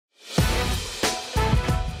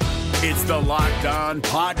It's the Locked On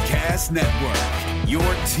Podcast Network, your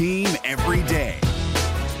team every day.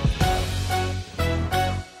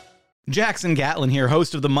 Jackson Gatlin here,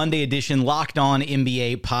 host of the Monday edition Locked On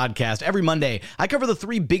NBA podcast. Every Monday, I cover the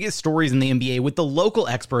three biggest stories in the NBA with the local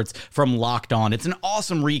experts from Locked On. It's an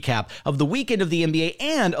awesome recap of the weekend of the NBA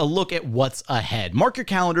and a look at what's ahead. Mark your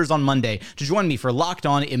calendars on Monday to join me for Locked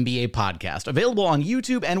On NBA podcast, available on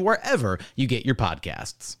YouTube and wherever you get your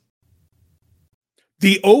podcasts.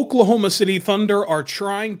 The Oklahoma City Thunder are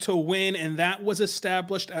trying to win, and that was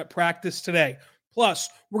established at practice today. Plus,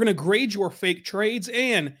 we're going to grade your fake trades,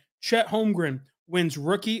 and Chet Holmgren wins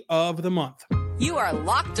Rookie of the Month. You are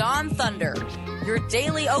Locked On Thunder, your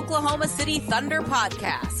daily Oklahoma City Thunder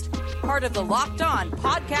podcast. Part of the Locked On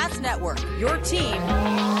Podcast Network, your team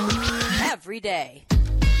every day.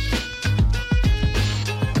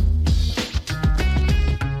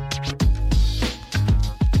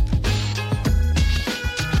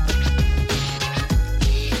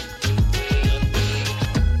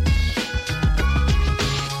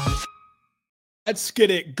 Let's get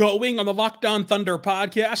it going on the Locked On Thunder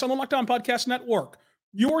podcast on the Locked On Podcast Network,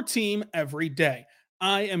 your team every day.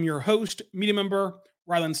 I am your host, media member,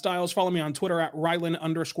 Rylan Stiles. Follow me on Twitter at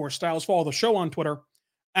Rylan_Stiles. Follow the show on Twitter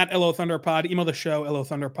at LOThunderPod. Email the show,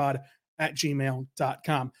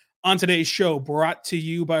 LOThunderPod@gmail.com. On today's show, brought to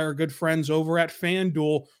you by our good friends over at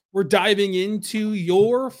FanDuel, we're diving into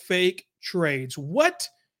your fake trades. What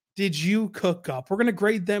did you cook up? We're going to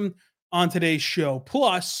grade them on today's show.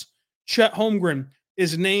 Plus, Chet Holmgren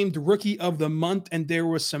is named Rookie of the Month, and there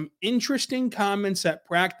was some interesting comments at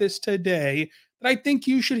practice today that I think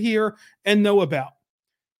you should hear and know about.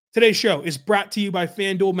 Today's show is brought to you by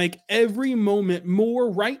FanDuel. Make every moment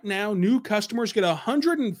more. Right now, new customers get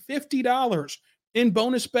 $150 in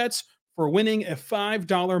bonus bets for winning a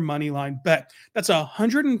 $5 moneyline bet. That's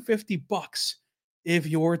 $150 if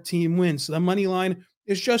your team wins. The moneyline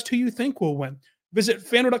is just who you think will win. Visit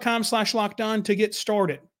FanDuel.com/lockedon to get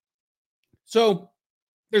started. So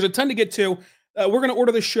there's a ton to get to. We're going to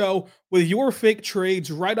order the show with your fake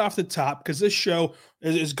trades right off the top because this show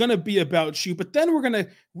is going to be about you. But then we're going to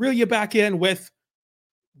reel you back in with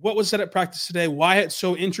what was said at practice today, why it's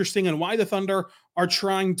so interesting, and why the Thunder are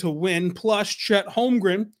trying to win. Plus, Chet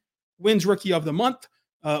Holmgren wins Rookie of the Month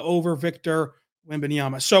over Victor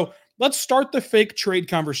Wembanyama. So let's start the fake trade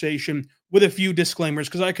conversation with a few disclaimers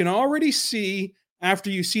because I can already see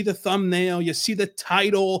after you see the thumbnail, you see the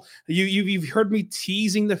title, you've heard me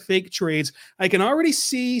teasing the fake trades. I can already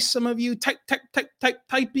see some of you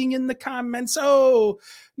typing in the comments, oh,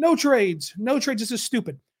 no trades, this is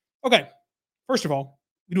stupid. Okay, first of all,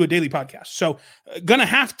 we do a daily podcast. So gonna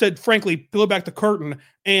have to, frankly, peel back the curtain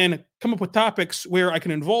and come up with topics where I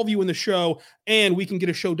can involve you in the show and we can get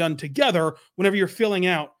a show done together whenever you're filling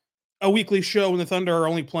out a weekly show, and the Thunder are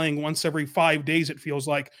only playing once every 5 days, it feels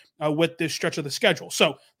like, with this stretch of the schedule.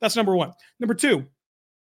 So that's number one. Number two,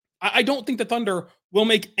 I don't think the Thunder will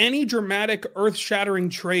make any dramatic, earth-shattering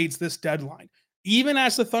trades this deadline. Even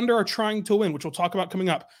as the Thunder are trying to win, which we'll talk about coming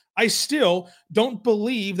up, I still don't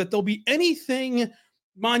believe that there'll be anything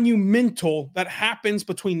monumental that happens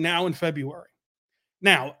between now and February.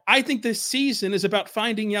 Now, I think this season is about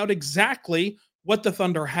finding out exactly what the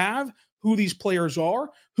Thunder have, who these players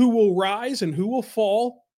are, who will rise and who will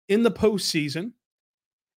fall in the postseason.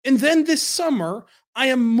 And then this summer, I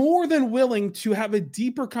am more than willing to have a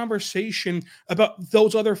deeper conversation about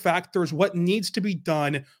those other factors, what needs to be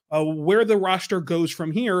done, where the roster goes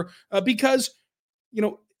from here, because, you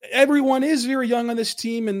know, everyone is very young on this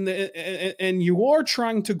team and you are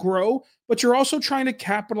trying to grow, but you're also trying to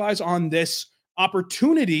capitalize on this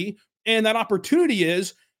opportunity. And that opportunity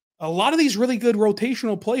is a lot of these really good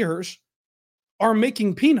rotational players are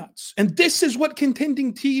making peanuts. And this is what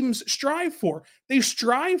contending teams strive for. They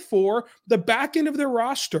strive for the back end of their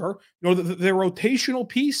roster, you know, their rotational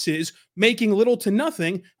pieces making little to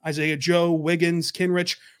nothing, Isaiah Joe, Wiggins,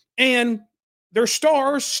 Kenrich, and their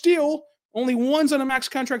stars still only one's on a max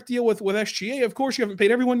contract deal with SGA. Of course, you haven't paid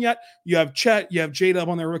everyone yet. You have Chet, you have J-Dub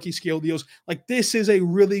on their rookie scale deals. Like, this is a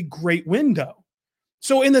really great window.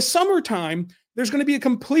 So in the summertime, there's going to be a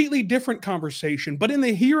completely different conversation. But in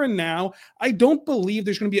the here and now, I don't believe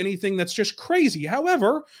there's going to be anything that's just crazy.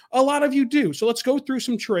 However, a lot of you do. So let's go through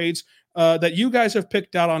some trades that you guys have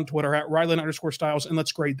picked out on Twitter at Rylan_Stiles, and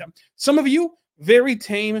let's grade them. Some of you, very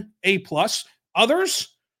tame, A+. Others,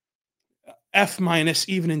 F-,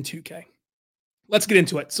 even in 2K. Let's get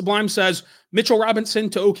into it. Sublime says, Mitchell Robinson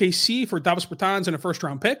to OKC for Davis Bertans and a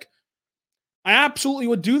first-round pick. I absolutely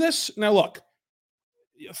would do this. Now, look,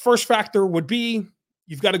 first factor would be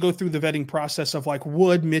you've got to go through the vetting process of, like,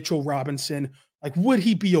 would Mitchell Robinson, like, would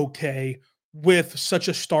he be okay with such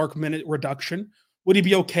a stark minute reduction? Would he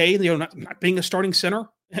be okay, not being a starting center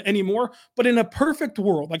anymore? But in a perfect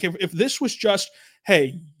world, like if this was just,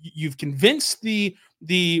 hey, you've convinced the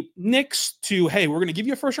Knicks to, hey, we're going to give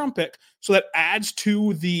you a first round pick, so that adds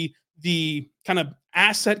to the kind of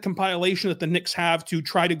asset compilation that the Knicks have to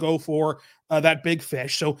try to go for that big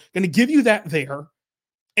fish. So going to give you that there.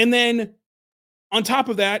 And then on top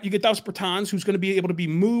of that, you get Davis Bertans, who's going to be able to be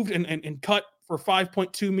moved and cut for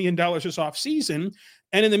 $5.2 million this offseason.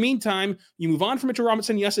 And in the meantime, you move on from Mitchell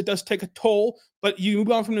Robinson. Yes, it does take a toll, but you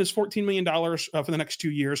move on from this $14 million for the next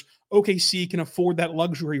 2 years. OKC can afford that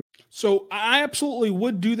luxury. So I absolutely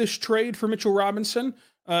would do this trade for Mitchell Robinson.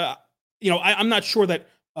 I'm not sure that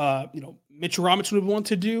Mitchell Robinson would want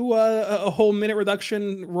to do a whole minute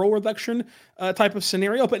reduction, role reduction type of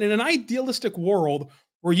scenario. But in an idealistic world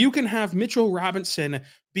where you can have Mitchell Robinson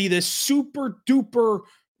be this super duper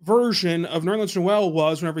version of Nerlens Noel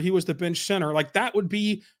was whenever he was the bench center, like that would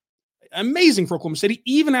be amazing for Oklahoma City,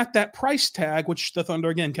 even at that price tag, which the Thunder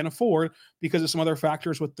again can afford because of some other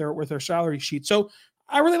factors with their salary sheet. So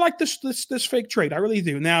I really like this fake trade. I really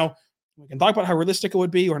do. Now we can talk about how realistic it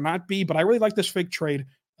would be or not be, but I really like this fake trade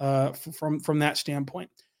from that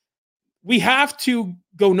standpoint. We have to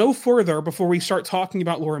go no further before we start talking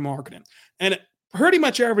about Lauri Markkanen. And pretty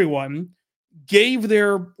much everyone gave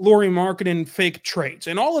their Lauri Markkanen fake trades.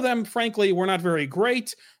 And all of them, frankly, were not very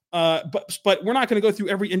great. But we're not going to go through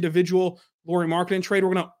every individual Lauri Markkanen trade.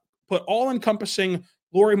 We're going to put all-encompassing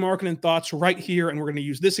Lauri Markkanen thoughts right here, and we're going to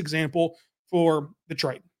use this example for the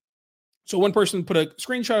trade. So one person put a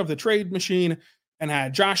screenshot of the trade machine and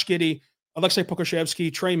had Josh Giddey, Aleksej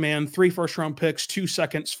Pokusevski, Trey Mann, 3 first-round picks, 2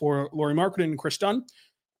 seconds for Lauri Markkanen and Chris Dunn.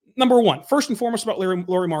 Number one, first and foremost about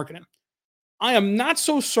Lauri Markkanen. I am not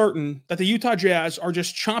so certain that the Utah Jazz are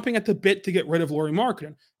just chomping at the bit to get rid of Lauri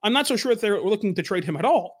Markkanen. I'm not so sure that they're looking to trade him at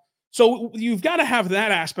all. So you've got to have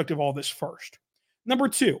that aspect of all this first. Number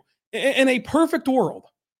two, in a perfect world,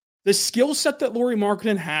 the skill set that Lauri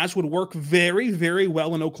Markkanen has would work very, very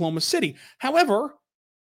well in Oklahoma City. However,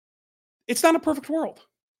 it's not a perfect world.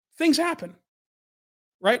 Things happen,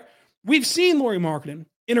 right? We've seen Lauri Markkanen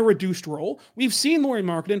in a reduced role. We've seen Lauri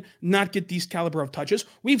Markkanen not get these caliber of touches.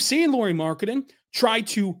 We've seen Lauri Markkanen try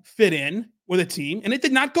to fit in with a team, and it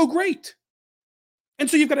did not go great. And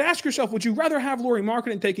so you've got to ask yourself, would you rather have Lauri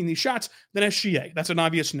Markkanen taking these shots than SGA? That's an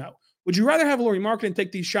obvious no. Would you rather have Lauri Markkanen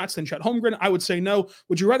take these shots than Chet Holmgren? I would say no.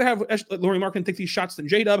 Would you rather have Lauri Markkanen take these shots than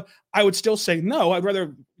J-Dub? I would still say no. I'd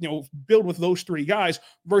rather build with those 3 guys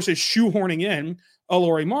versus shoehorning in a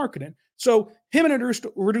Lauri Markkanen. So him in a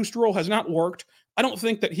reduced role has not worked. I don't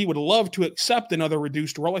think that he would love to accept another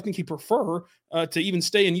reduced role. I think he'd prefer to even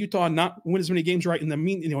stay in Utah and not win as many games in the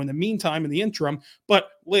meantime, in the interim, but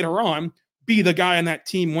later on be the guy on that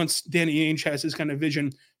team once Danny Ainge has his kind of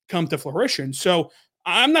vision come to fruition. So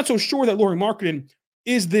I'm not so sure that Lauri Markkanen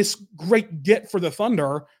is this great get for the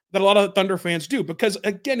Thunder that a lot of Thunder fans do. Because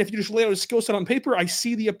again, if you just lay out his skill set on paper, I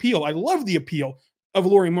see the appeal. I love the appeal of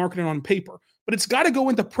Lauri Markkanen on paper, but it's got to go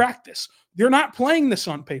into practice. They're not playing this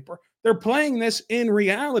on paper. They're playing this in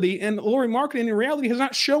reality, and Lauri Markkanen in reality has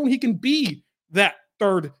not shown he can be that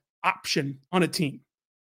third option on a team.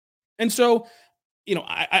 And so,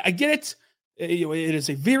 I get it. It is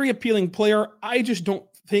a very appealing player. I just don't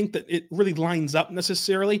think that it really lines up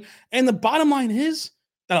necessarily. And the bottom line is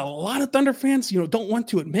that a lot of Thunder fans, don't want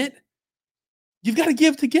to admit. You've got to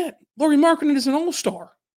give to get. Lauri Markkanen is an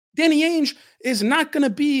all-star. Danny Ainge is not going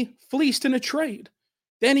to be fleeced in a trade.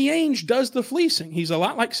 Danny Ainge does the fleecing. He's a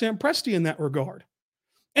lot like Sam Presti in that regard.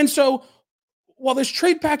 And so while this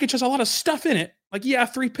trade package has a lot of stuff in it, like,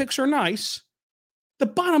 3 picks are nice, the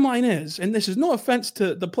bottom line is, and this is no offense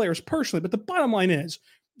to the players personally, but the bottom line is,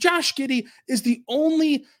 Josh Giddey is the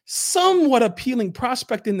only somewhat appealing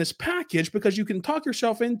prospect in this package because you can talk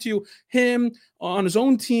yourself into him on his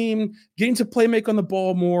own team, getting to make on the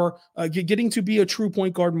ball more, getting to be a true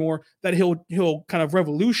point guard more, that he'll kind of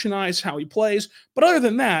revolutionize how he plays. But other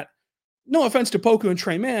than that, no offense to Poku and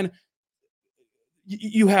Trey Mann,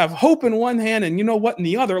 you have hope in one hand and you know what in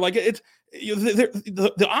the other. Like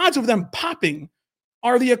the odds of them popping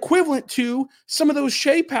are the equivalent to some of those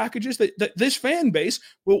Shea packages that this fan base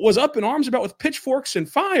was up in arms about with pitchforks and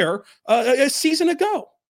fire a season ago.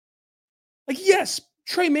 Like, yes,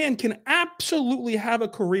 Trey Mann can absolutely have a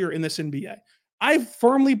career in this NBA. I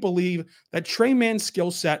firmly believe that Trey Mann's skill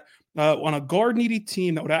set on a guard-needy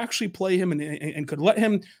team that would actually play him and could let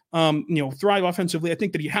him thrive offensively. I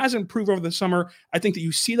think that he has improved over the summer. I think that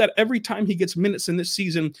you see that every time he gets minutes in this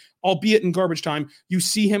season, albeit in garbage time, you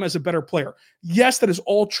see him as a better player. Yes, that is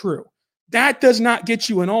all true. That does not get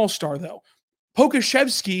you an all-star, though.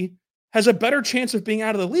 Pokusevski has a better chance of being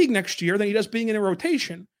out of the league next year than he does being in a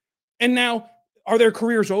rotation. And now, are their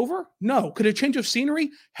careers over? No. Could a change of scenery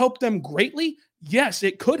help them greatly? Yes,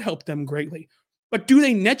 it could help them greatly. But do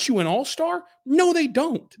they net you an all-star? No, they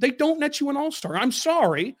don't. They don't net you an all-star. I'm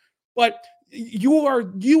sorry, but you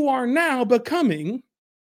are now becoming,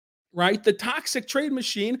 right, the toxic trade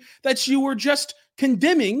machine that you were just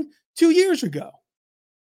condemning 2 years ago.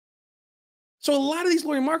 So a lot of these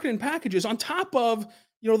Lauri Markkanen packages, on top of,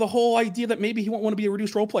 the whole idea that maybe he won't want to be a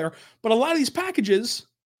reduced role player, but a lot of these packages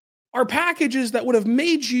are packages that would have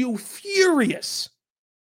made you furious.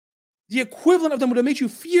 The equivalent of them would have made you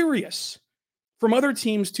furious from other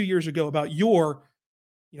teams 2 years ago about your,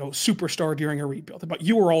 superstar during a rebuild, about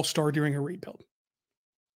your all-star during a rebuild.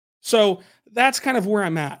 So that's kind of where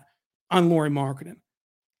I'm at on Lauri Markkanen.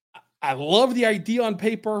 I love the idea on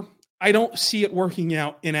paper. I don't see it working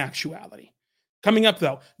out in actuality. Coming up,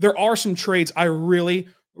 though, there are some trades I really,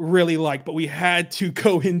 really like, but we had to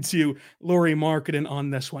go into Lauri Markkanen on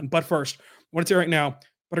this one. But first, I want to say right now,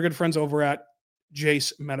 but our good friends over at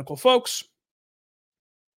Jase Medical. Folks,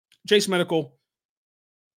 Jase Medical,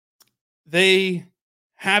 they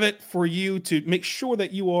have it for you to make sure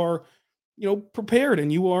that you are, prepared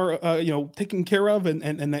and you are, taken care of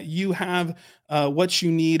and that you have what you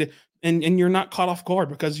need and you're not caught off guard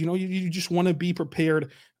because, you just want to be prepared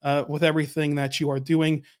with everything that you are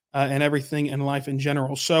doing and everything in life in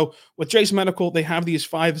general. So with Jase Medical, they have these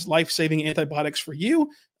 5 life-saving antibiotics for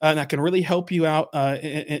you that can really help you out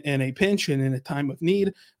in a pinch and in a time of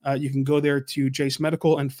need. You can go there to Jase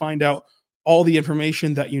Medical and find out all the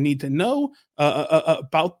information that you need to know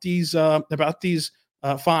about these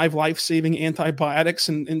 5 life-saving antibiotics.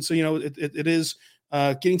 And so, it is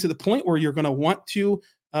getting to the point where you're going to want to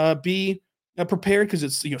be prepared because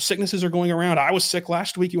it's, sicknesses are going around. I was sick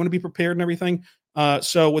last week. You want to be prepared and everything.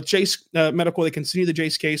 So with Jase Medical, they continue the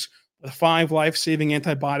Jase case with 5 life-saving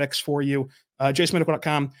antibiotics for you.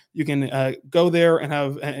 JaseMedical.com. You can go there and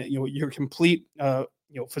have your complete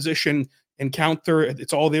physician encounter.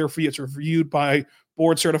 It's all there for you. It's reviewed by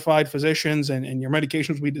board-certified physicians, and your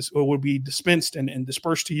medications will be dispensed and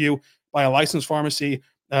dispersed to you by a licensed pharmacy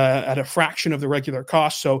at a fraction of the regular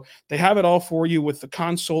cost. So they have it all for you with the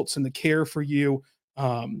consults and the care for you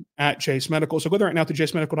at Jase Medical. So go there right now to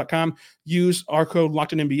JaseMedical.com. Use our code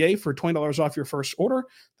LOCKEDONNBA for $20 off your first order.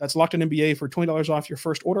 That's LOCKEDONNBA for $20 off your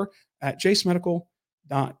first order at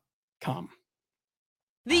JaseMedical.com.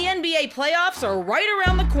 The NBA playoffs are right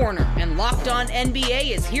around the corner, and Locked On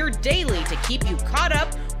NBA is here daily to keep you caught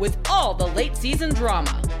up with all the late season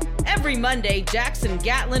drama. Every Monday, Jackson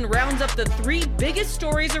Gatlin rounds up the 3 biggest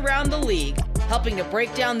stories around the league, helping to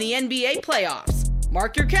break down the NBA playoffs.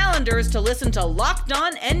 Mark your calendars to listen to Locked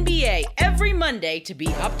On NBA every Monday to be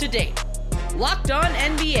up to date. Locked On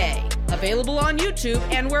NBA, available on YouTube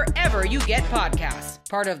and wherever you get podcasts.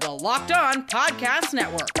 Part of the Locked On Podcast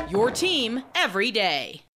Network, your team every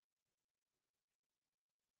day.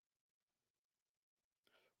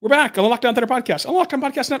 We're back on the Locked On Thunder podcast, on the Locked On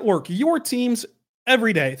Podcast Network, your teams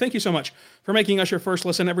every day. Thank you so much for making us your first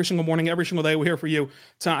listen every single morning, every single day. We're here for you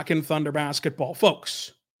talking Thunder basketball.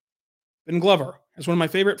 Folks, Ben Glover has one of my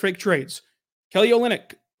favorite fake trades. Kelly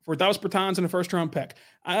Olynyk for Dallas Bertans and a first-round pick.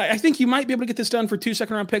 I think you might be able to get this done for 2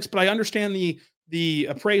 second-round picks, but I understand the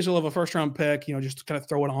appraisal of a first-round pick, just to kind of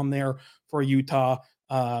throw it on there for Utah.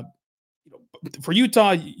 For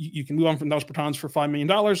Utah, you can move on from Dallas Bertans for $5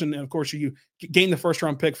 million, and of course, you gain the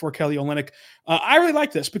first-round pick for Kelly Olynyk. I really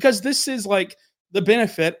like this because this is like the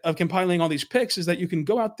benefit of compiling all these picks is that you can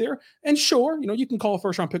go out there and sure, you can call a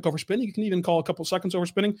first-round pick overspending. You can even call a couple seconds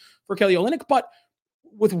overspending for Kelly Olynyk, but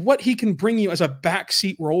with what he can bring you as a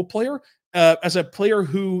backseat role player, as a player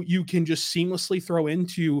who you can just seamlessly throw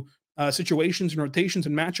into situations and rotations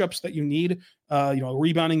and matchups that you need, a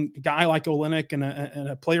rebounding guy like Olynyk and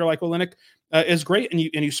a player like Olynyk is great. And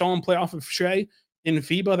you saw him play off of Shea in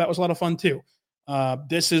FIBA. That was a lot of fun too.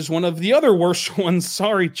 This is one of the other worst ones.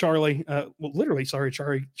 Sorry, Charlie. Literally, sorry,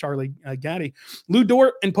 Charlie Gaddy. Lou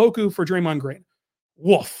Dort and Poku for Draymond Green.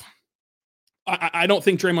 Woof. I don't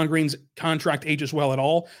think Draymond Green's contract ages well at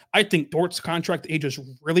all. I think Dort's contract ages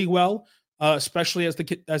really well, especially as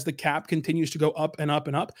the cap continues to go up and up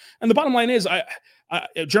and up. And the bottom line is,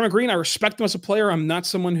 Draymond Green, I respect him as a player. I'm not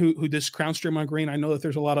someone who discounts Draymond Green. I know that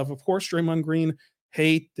there's a lot of course, Draymond Green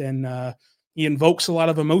hate, and he invokes a lot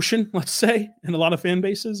of emotion, let's say, in a lot of fan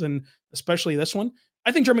bases, and especially this one.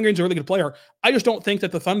 I think Draymond Green's a really good player. I just don't think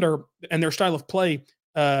that the Thunder and their style of play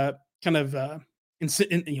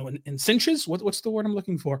incinches. What's the word I'm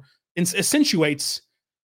looking for? Accentuates,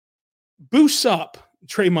 boosts up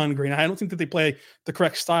Draymond Green. I don't think that they play the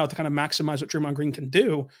correct style to kind of maximize what Draymond Green can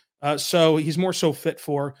do. So he's more so fit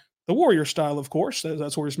for the Warrior style, of course.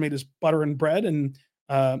 That's where he's made his butter and bread and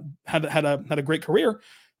had a great career.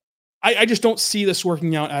 I just don't see this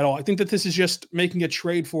working out at all. I think that this is just making a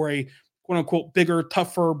trade for a quote unquote bigger,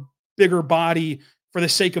 tougher, bigger body for the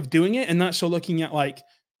sake of doing it, and not so looking at like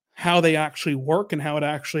how they actually work and how it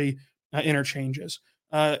actually interchanges.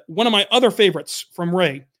 One of my other favorites from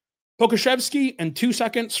Ray, Pokusevski and 2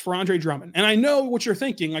 seconds for Andre Drummond. And I know what you're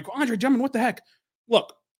thinking, like, Andre Drummond, what the heck?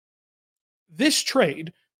 Look, this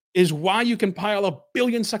trade is why you can pile a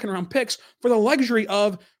billion second-round picks for the luxury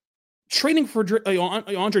of trading for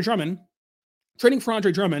Andre Drummond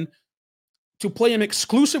to play him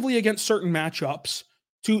exclusively against certain matchups,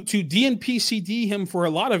 to DNP-CD him for a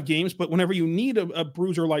lot of games, but whenever you need a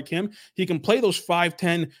bruiser like him, he can play those 5,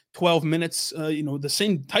 10, 12 minutes, the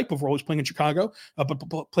same type of role he's playing in Chicago, but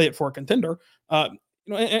play it for a contender.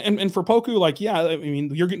 And for Poku, like, yeah, I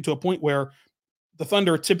mean, you're getting to a point where the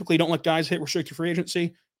Thunder typically don't let guys hit restricted free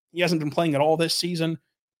agency. He hasn't been playing at all this season.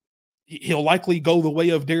 He'll likely go the way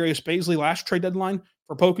of Darius Baisley last trade deadline,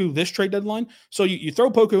 for Poku this trade deadline. So you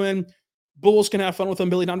throw Poku in, Bulls can have fun with him,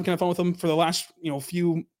 Billy Donovan can have fun with him for the last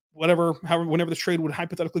few whenever this trade would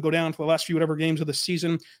hypothetically go down for the last few whatever games of the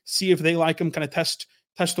season, see if they like him, kind of test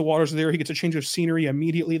the waters there. He gets a change of scenery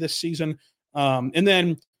immediately this season. And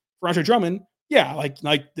then for Andre Drummond, yeah, like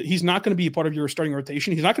he's not going to be a part of your starting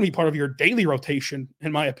rotation. He's not going to be part of your daily rotation,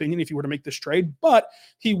 in my opinion, if you were to make this trade, but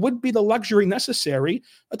he would be the luxury necessary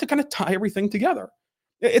to kind of tie everything together.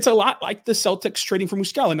 It's a lot like the Celtics trading for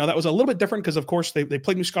Muscala. Now, that was a little bit different because, of course, they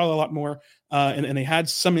played Muscala a lot more and they had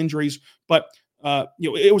some injuries, but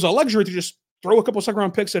it was a luxury to just throw a couple of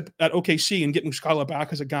second-round picks at OKC and get Muscala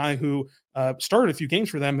back as a guy who started a few games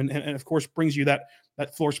for them and of course, brings you that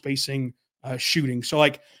floor spacing shooting. So,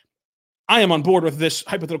 like, I am on board with this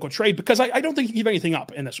hypothetical trade because I don't think you give anything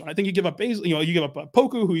up in this one. I think you give up Baisley, you give up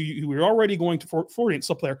Poku, who you're already going to 40 and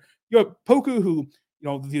still player. You have Poku, who,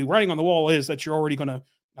 the writing on the wall is that you're already going to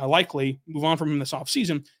likely move on from him this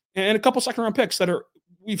offseason, and a couple second round picks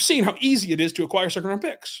we've seen how easy it is to acquire second round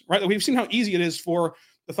picks, right? We've seen how easy it is for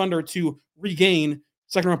the Thunder to regain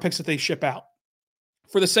second round picks that they ship out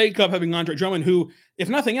for the sake of having Andre Drummond, who, if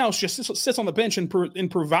nothing else, just sits on the bench and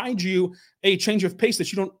provides you a change of pace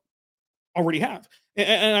that you don't already have.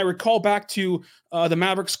 And I recall back to the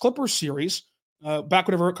Mavericks Clippers series, back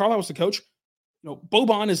whenever Carlisle was the coach.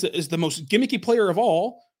 Boban is the most gimmicky player of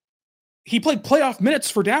all. He played playoff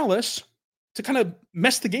minutes for Dallas to kind of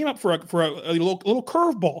mess the game up for a little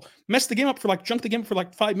curveball, mess the game up junk the game for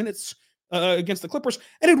 5 minutes against the Clippers,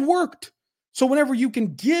 and it worked. So whenever you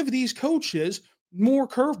can give these coaches more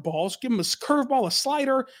curveballs, give them a curveball, a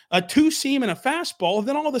slider, a two-seam, and a fastball,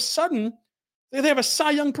 then all of a sudden they have a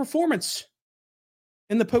Cy Young performance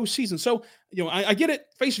in the postseason. So, I get it,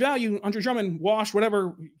 face value, Andre Drummond, wash,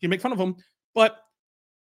 whatever, you can make fun of him, but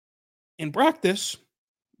in practice,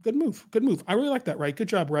 good move. I really like that, Ray. Good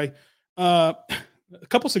job, Ray. A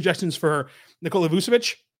couple suggestions for Nikola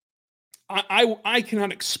Vucevic. I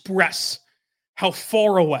cannot express how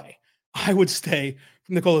far away I would stay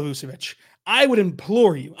from Nikola Vucevic. I would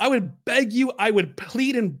implore you, I would beg you, I would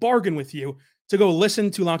plead and bargain with you to go listen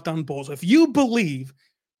to Locked On Bulls. If you believe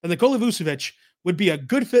that Nikola Vucevic would be a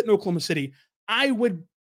good fit in Oklahoma City, I would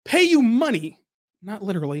pay you money, not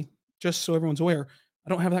literally, just so everyone's aware. I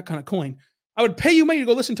don't have that kind of coin. I would pay you money to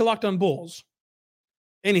go listen to Locked On Bulls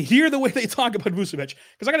and hear the way they talk about Vucevic.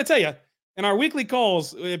 Because I got to tell you, in our weekly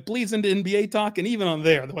calls, it bleeds into NBA talk, and even on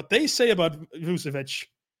there, what they say about Vucevic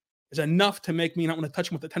is enough to make me not want to touch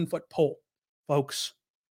him with a 10-foot pole. Folks,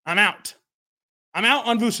 I'm out. I'm out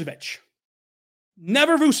on Vucevic.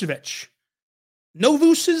 Never Vucevic. No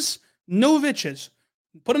Vuces, no Viches.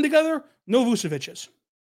 Put them together, no Vuceviches.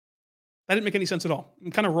 That didn't make any sense at all.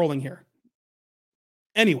 I'm kind of rolling here.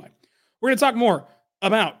 Anyway, we're going to talk more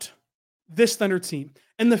about this Thunder team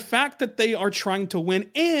and the fact that they are trying to win,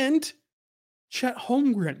 and Chet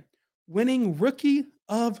Holmgren winning Rookie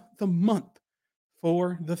of the Month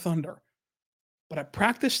for the Thunder. But at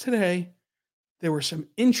practice today, there were some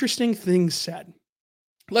interesting things said.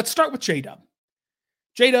 Let's start with J-Dub.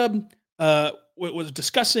 J-Dub was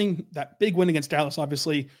discussing that big win against Dallas.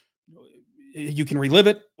 Obviously, you can relive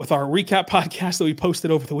it with our recap podcast that we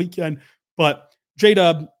posted over the weekend. But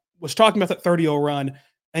J-Dub was talking about that 30-0 run,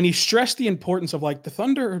 and he stressed the importance of, the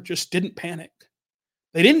Thunder just didn't panic.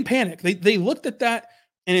 They didn't panic. They looked at that,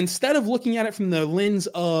 and instead of looking at it from the lens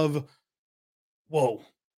of, whoa,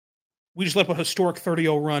 we just let up a historic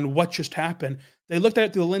 30-0 run, what just happened? They looked at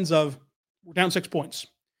it through the lens of, we're down 6 points.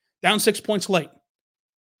 Down 6 points late.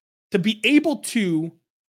 To be able to,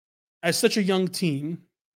 as such a young team,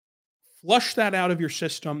 flush that out of your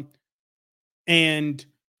system and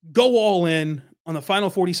go all in on the final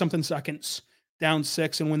 40-something seconds, down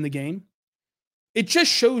 6 and win the game. It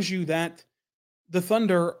just shows you that the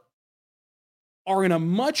Thunder are in a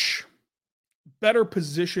much better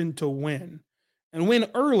position to win and win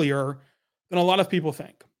earlier than a lot of people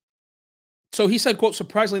think. So he said, quote,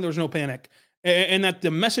 surprisingly, there was no panic, and that the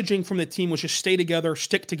messaging from the team was just stay together,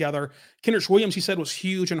 stick together. Kendrick Williams, he said, was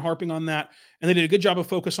huge and harping on that, and they did a good job of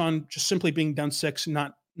focus on just simply being down 6,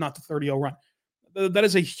 not the 30-0 run. That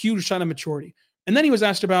is a huge sign of maturity. And then he was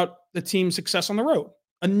asked about the team's success on the road.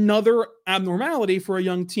 Another abnormality for a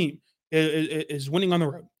young team is winning on the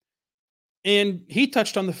road. And he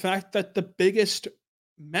touched on the fact that the biggest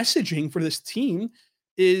messaging for this team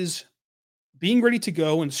is being ready to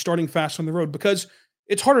go and starting fast on the road, because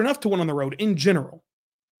it's hard enough to win on the road in general.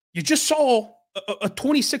 You just saw a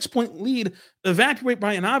 26-point lead evaporate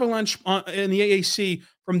by an avalanche in the AAC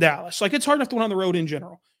from Dallas. Like, it's hard enough to win on the road in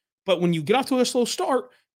general. But when you get off to a slow start,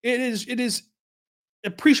 it is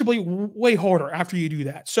appreciably way harder after you do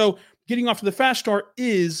that. So getting off to the fast start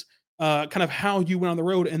is kind of how you went on the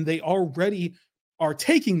road, and they already are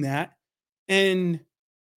taking that and,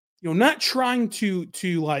 not trying to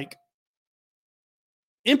like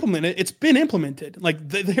implement it. It's been implemented. Like,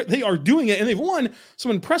 they are doing it, and they've won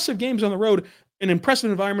some impressive games on the road in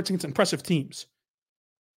impressive environments against impressive teams.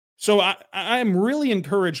 So I'm really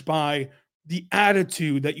encouraged by the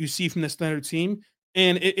attitude that you see from this Thunder team,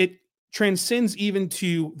 and it transcends even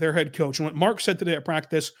to their head coach. And what Mark said today at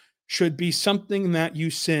practice should be something that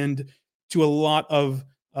you send to a lot of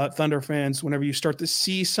Thunder fans whenever you start to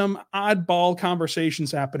see some oddball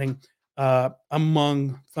conversations happening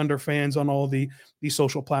among Thunder fans on all the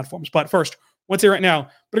social platforms. But first, what's here right now?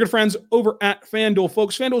 But good friends over at FanDuel,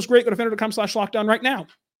 folks. FanDuel is great. Go to FanDuel.com/lockdown right now.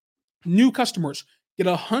 New customers get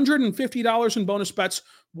 $150 in bonus bets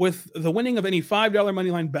with the winning of any $5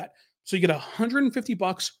 moneyline bet. So you get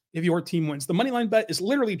 $150 if your team wins. The moneyline bet is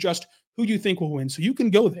literally just who you think will win. So you can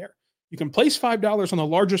go there. You can place $5 on the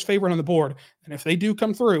largest favorite on the board. And if they do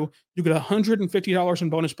come through, you get $150 in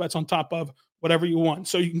bonus bets on top of whatever you want.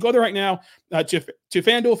 So you can go there right now to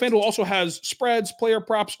FanDuel. FanDuel also has spreads, player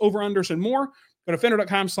props, over-unders, and more. Go to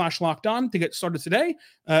FanDuel.com/locked-on to get started today.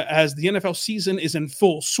 As the NFL season is in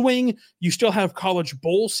full swing, you still have college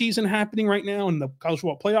bowl season happening right now in the college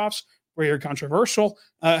football playoffs, very controversial,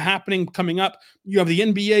 happening coming up. You have the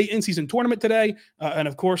NBA in-season tournament today, and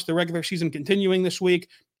of course the regular season continuing this week.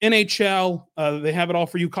 NHL, they have it all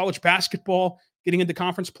for you. College basketball, getting into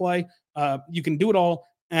conference play. You can do it all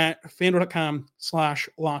at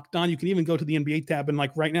FanDuel.com/locked-on. You can even go to the NBA tab, and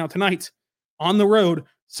like right now tonight on the road,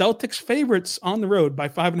 Celtics favorites on the road by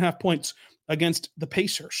 5.5 points against the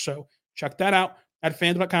Pacers. So check that out at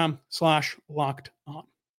FanDuel.com/locked-on.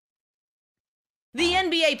 The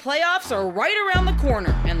NBA playoffs are right around the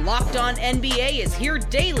corner, and Locked On NBA is here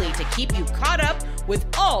daily to keep you caught up with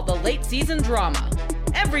all the late season drama.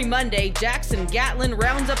 Every Monday, Jackson Gatlin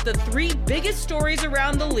rounds up the 3 biggest stories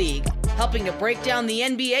around the league, helping to break down the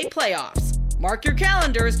NBA playoffs. Mark your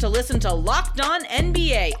calendars to listen to Locked On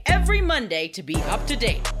NBA every Monday to be up to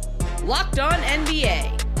date. Locked On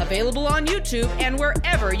NBA, available on YouTube and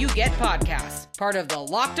wherever you get podcasts. Part of the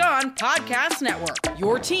Locked On Podcast Network,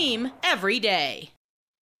 your team every day.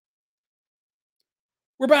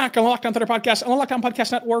 We're back on Locked On Thunder Podcast, on the Locked On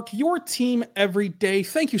Podcast Network, your team every day.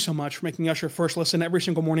 Thank you so much for making us your first listen every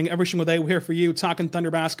single morning, every single day. We're here for you, talking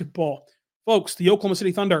Thunder basketball. Folks, the Oklahoma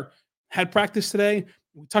City Thunder had practice today.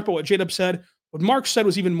 We talked about what J-Dub said. What Mark said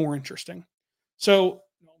was even more interesting. So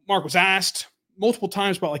Mark was asked multiple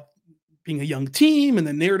times about like being a young team and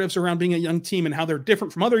the narratives around being a young team and how they're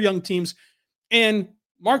different from other young teams. And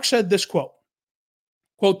Mark said this quote,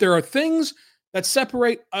 there are things that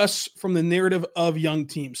separate us from the narrative of young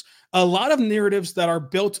teams. A lot of narratives that are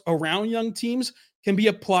built around young teams can be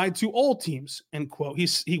applied to all teams, end quote.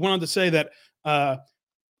 He went on to say that,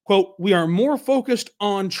 quote, we are more focused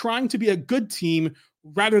on trying to be a good team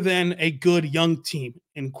rather than a good young team,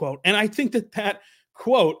 end quote. And I think that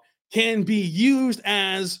quote can be used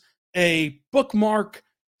as a bookmark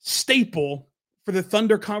staple for the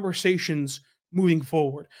Thunder conversations moving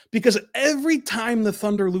forward. Because every time the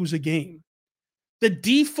Thunder lose a game, the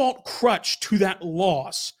default crutch to that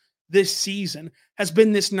loss this season has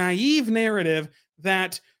been this naive narrative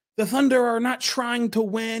that the Thunder are not trying to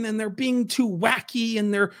win and they're being too wacky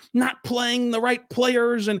and they're not playing the right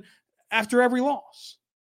players. And after every loss,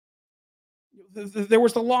 there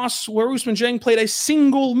was the loss where Ousmane Dieng played a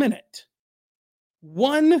single minute.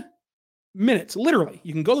 1 minute, literally.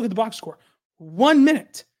 You can go look at the box score. 1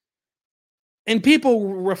 minute. And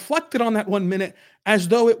people reflected on that 1 minute as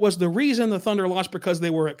though it was the reason the Thunder lost because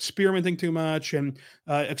they were experimenting too much and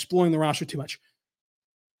exploring the roster too much.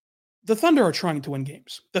 the Thunder are trying to win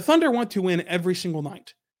games. The Thunder want to win every single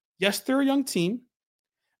night. Yes, they're a young team.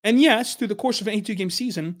 And yes, through the course of an 82-game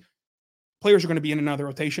season, players are going to be in and out of the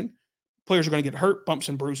rotation. Players are going to get hurt, bumps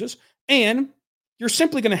and bruises. And you're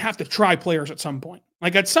simply going to have to try players at some point.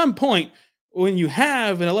 Like at some point, when you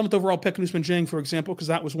have an 11th overall pick in Ousmane Dieng, for example, because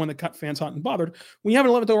that was one that cut fans hot and bothered. When you have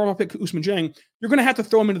an 11th overall pick in Ousmane Dieng, you're going to have to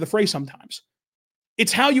throw him into the fray sometimes.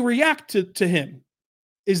 It's how you react to him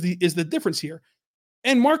is the difference here.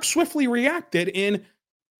 And Mark swiftly reacted in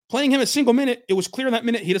playing him a single minute. It was clear that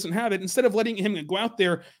minute he doesn't have it. Instead of letting him go out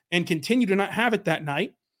there and continue to not have it that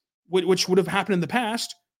night, which would have happened in the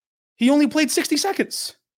past, he only played 60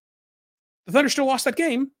 seconds. The Thunder still lost that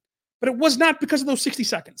game, but it was not because of those 60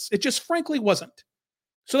 seconds. It just frankly wasn't.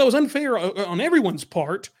 So that was unfair on everyone's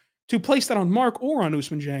part to place that on Mark or on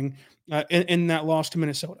Ousmane Dieng in that loss to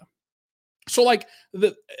Minnesota. So like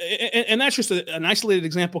and that's just an isolated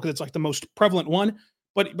example because it's like the most prevalent one.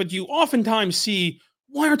 But you oftentimes see,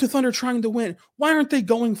 why aren't the Thunder trying to win? Why aren't they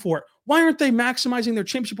going for it? Why aren't they maximizing their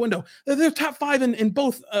championship window? They're top 5 in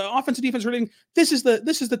both offense and defense rating. This is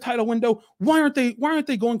the title window. Why aren't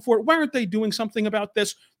they going for it? Why aren't they doing something about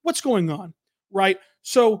this? What's going on? Right?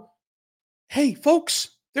 So, hey,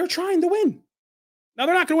 folks, they're trying to win. Now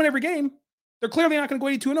they're not going to win every game. They're clearly not going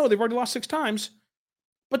to go 82-0. They've already lost 6 times.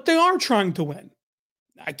 But they are trying to win.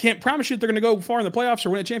 I can't promise you they're going to go far in the playoffs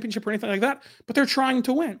or win a championship or anything like that, but they're trying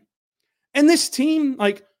to win. And this team,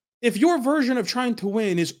 like, if your version of trying to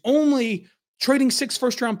win is only trading 6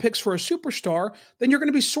 first-round picks for a superstar, then you're going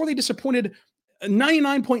to be sorely disappointed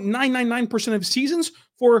 99.999% of seasons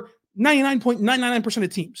for 99.999%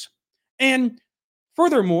 of teams. And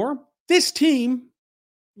furthermore, this team,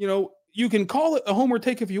 you can call it a homer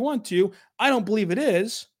take if you want to. I don't believe it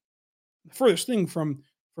is. The furthest thing from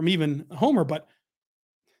even a homer, but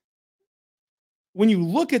when you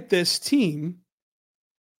look at this team,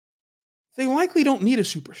 they likely don't need a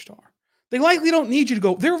superstar. They likely don't need you to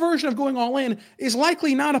go. Their version of going all in is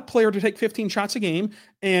likely not a player to take 15 shots a game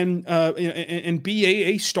and be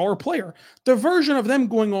a star player. The version of them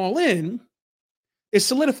going all in is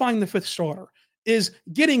solidifying the 5th starter, is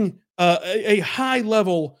getting a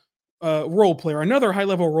high-level role player, another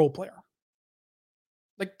high-level role player.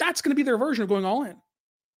 Like, that's going to be their version of going all in.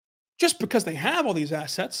 Just because they have all these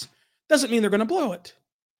assets doesn't mean they're going to blow it.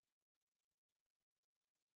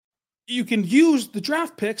 You can use the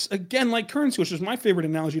draft picks, again, like currency, which is my favorite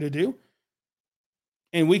analogy to do.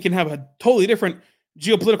 And we can have a totally different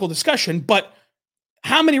geopolitical discussion, but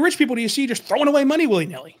how many rich people do you see just throwing away money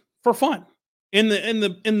willy-nilly for fun? In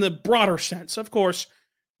the broader sense. Of course,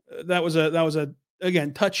 that was a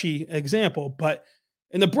again, touchy example, but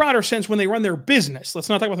in the broader sense, when they run their business, let's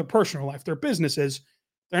not talk about their personal life, their businesses,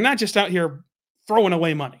 they're not just out here throwing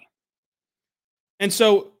away money. And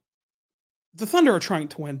so the Thunder are trying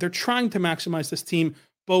to win. They're trying to maximize this team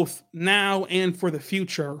both now and for the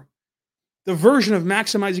future. The version of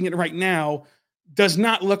maximizing it right now does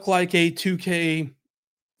not look like a 2K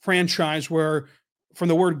franchise where from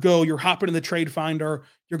the word go, you're hopping in the trade finder,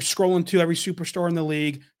 you're scrolling to every superstar in the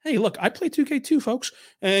league. Hey, look, I play 2K too, folks.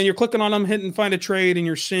 And you're clicking on them, hitting find a trade, and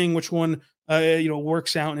you're seeing which one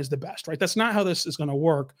works out and is the best, right? That's not how this is going to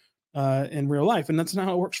work in real life. And that's not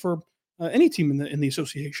how it works for any team in the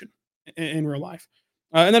association in real life.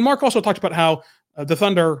 And then Mark also talked about how the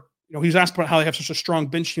Thunder, he was asked about how they have such a strong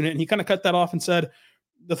bench unit, and he kind of cut that off and said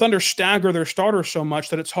the Thunder stagger their starters so much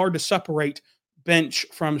that it's hard to separate bench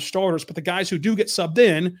from starters. But the guys who do get subbed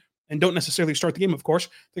in and don't necessarily start the game, of course,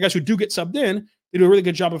 the guys who do get subbed in, they do a really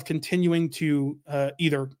good job of continuing to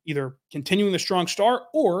either continuing the strong start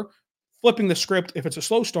or flipping the script if it's a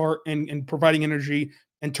slow start and providing energy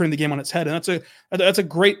and turning the game on its head. And that's a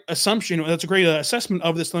great assumption. That's a great assessment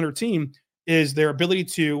of this Thunder team, is their ability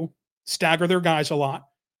to stagger their guys a lot.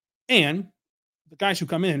 And the guys who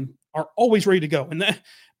come in are always ready to go.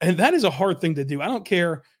 And that is a hard thing to do. I don't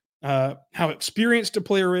care how experienced a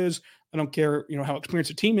player is. I don't care, how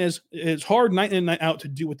experienced a team is. It's hard night in and night out to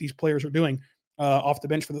do what these players are doing off the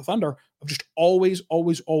bench for the Thunder, of just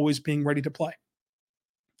always being ready to play.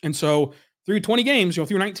 And so through 20 games,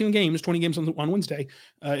 through 19 games, 20 games on Wednesday,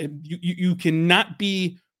 you cannot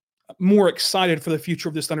be more excited for the future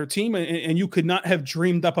of this Thunder team, and you could not have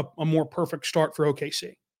dreamed up a more perfect start for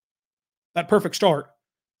OKC. That perfect start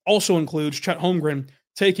also includes Chet Holmgren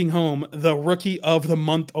taking home the Rookie of the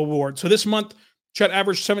Month award. So this month, Chet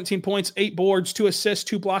averaged 17 points, 8 boards, 2 assists,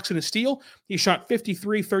 2 blocks, and a steal. He shot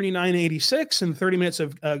 53, 39, 86 in 30 minutes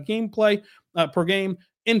of gameplay per game,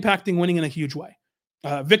 impacting winning in a huge way.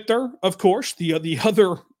 Victor, of course, the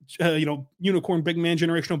other unicorn big man,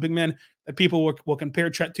 generational big man that people will compare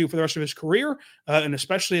Chet to for the rest of his career, and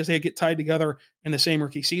especially as they get tied together in the same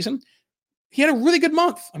rookie season. He had a really good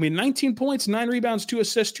month. I mean, 19 points, 9 rebounds, 2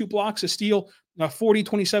 assists, 2 blocks, a steal, 40,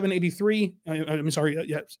 27, 83.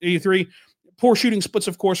 83. Poor shooting splits,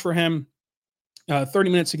 of course, for him. 30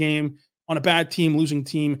 minutes a game on a bad team, losing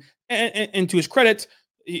team. And to his credit,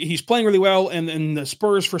 he's playing really well, and the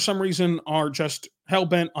Spurs, for some reason, are just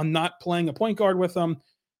hell-bent on not playing a point guard with them.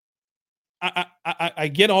 I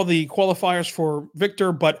get all the qualifiers for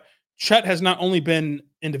Victor, but Chet has not only been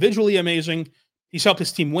individually amazing, he's helped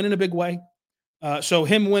his team win in a big way. So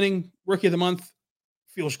him winning Rookie of the Month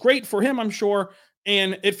feels great for him, I'm sure,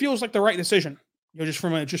 and it feels like the right decision, just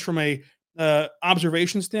from a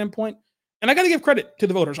observation standpoint. And I got to give credit to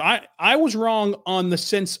the voters. I was wrong on the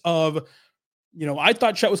sense of, I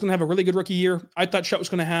thought Chet was going to have a really good rookie year. I thought Chet was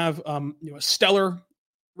going to have a stellar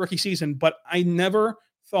rookie season, but I never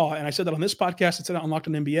thought, and I said that on this podcast, I said that on Locked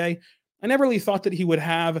On NBA, I never really thought that he would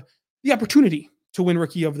have the opportunity to win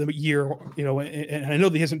Rookie of the Year, and I know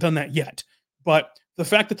that he hasn't done that yet, but the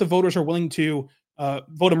fact that the voters are willing to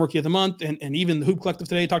vote him Rookie of the Month, and even the Hoop Collective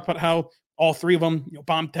today talked about how all three of them,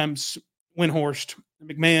 Bontemps, Windhorst,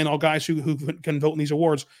 McMahon, all guys who can vote in these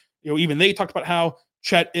awards, even they talked about how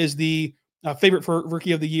Chet is the favorite for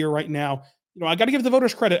Rookie of the Year right now. I got to give the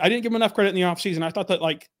voters credit. I didn't give him enough credit in the offseason. I thought that,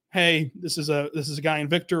 hey, this is a guy in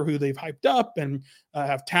Victor who they've hyped up and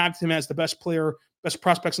have tagged him as the best player, best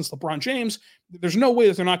prospect since LeBron James. There's no way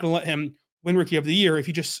that they're not going to let him win Rookie of the Year if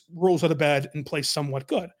he just rolls out of bed and plays somewhat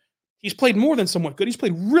good. He's played more than somewhat good. He's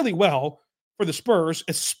played really well for the Spurs,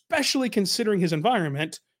 especially considering his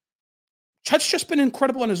environment. Chet's just been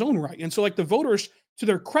incredible in his own right. And so, the voters, to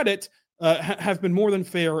their credit, have been more than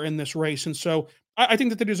fair in this race. And so I think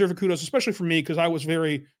that they deserve a kudos, especially for me, because I was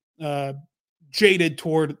very jaded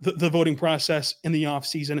toward the voting process in the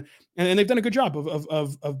offseason. And they've done a good job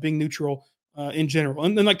of being neutral in general.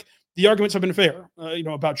 And then, the arguments have been fair,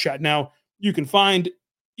 about Chet. Now, you can find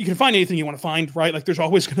anything you want to find, right? There's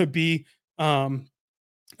always going to be,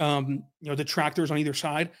 detractors on either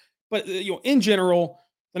side. But, in general,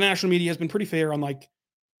 the national media has been pretty fair on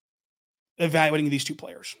evaluating these two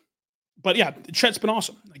players. But yeah, Chet's been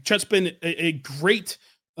awesome. Chet's been a great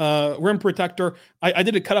rim protector. I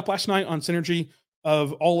did a cut up last night on Synergy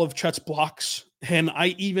of all of Chet's blocks, and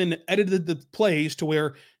I even edited the plays to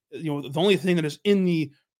where the only thing that is in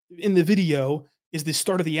the video is the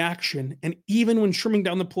start of the action. And even when trimming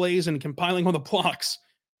down the plays and compiling all the blocks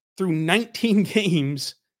through 19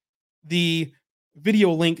 games, the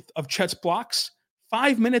video length of Chet's blocks,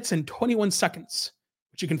 5 minutes and 21 seconds,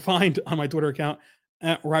 which you can find on my Twitter account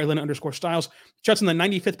at Rylan_Styles. Chet's in the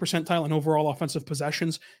 95th percentile in overall offensive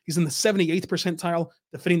possessions. He's in the 78th percentile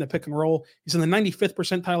defending the pick and roll. He's in the 95th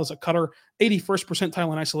percentile as a cutter, 81st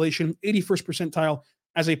percentile in isolation, 81st percentile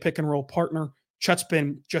as a pick and roll partner. Chet's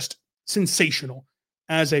been just sensational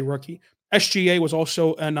as a rookie. SGA was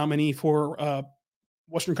also a nominee for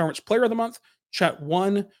Western Conference Player of the Month. Chet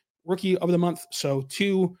won Rookie of the Month. So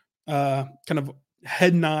two kind of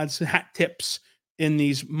head nods, hat tips in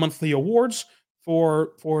these monthly awards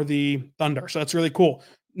for the Thunder. So that's really cool.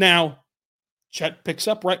 Now, Chet picks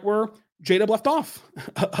up right where J-Dub left off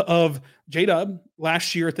of J-Dub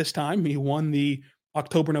last year at this time. He won the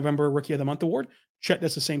October-November Rookie of the Month award. Chet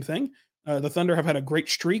does the same thing. The Thunder have had a great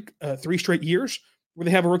streak, 3 straight years where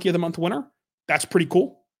they have a Rookie of the Month winner. That's pretty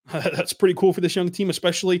cool. That's pretty cool for this young team,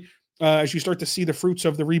 especially as you start to see the fruits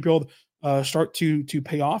of the rebuild start to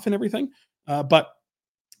pay off and everything. But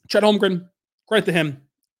Chet Holmgren, credit to him.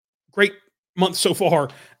 Great month so far,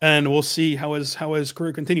 and we'll see how his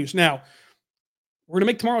career continues. Now, we're going to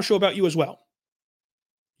make tomorrow's show about you as well.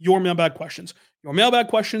 Your mailbag questions. Your mailbag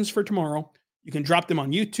questions for tomorrow. You can drop them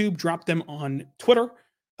on YouTube, drop them on Twitter.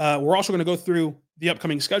 We're also going to go through the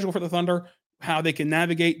upcoming schedule for the Thunder, how they can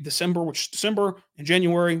navigate December, which December and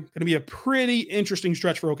January going to be a pretty interesting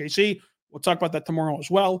stretch for OKC. We'll talk about that tomorrow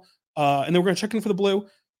as well. And then we're going to check in for the Blue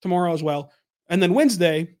tomorrow as well. And then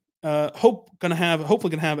Wednesday, hopefully going to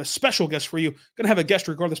have a special guest for you. Going to have a guest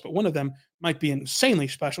regardless, but one of them might be insanely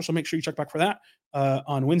special. So make sure you check back for that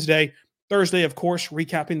on Wednesday. Thursday, of course,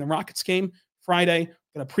 recapping the Rockets game. Friday,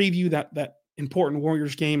 going to preview that important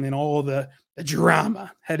Warriors game and all the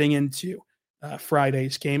drama heading into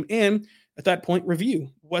Friday's game. And at that point, review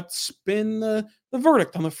what's been the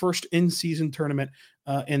verdict on the first in-season tournament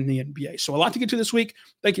in the NBA. So a lot to get to this week.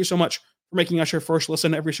 Thank you so much for making us your first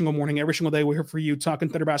listen every single morning, every single day. We're here for you talking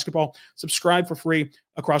Thunder basketball. Subscribe for free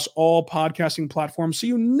across all podcasting platforms so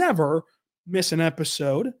you never miss an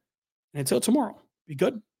episode. And until tomorrow, be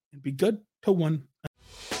good and be good to one.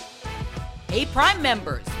 Hey, Prime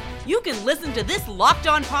members, you can listen to this Locked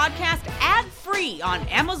On podcast ad-free on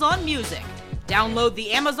Amazon Music. Download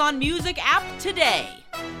the Amazon Music app today.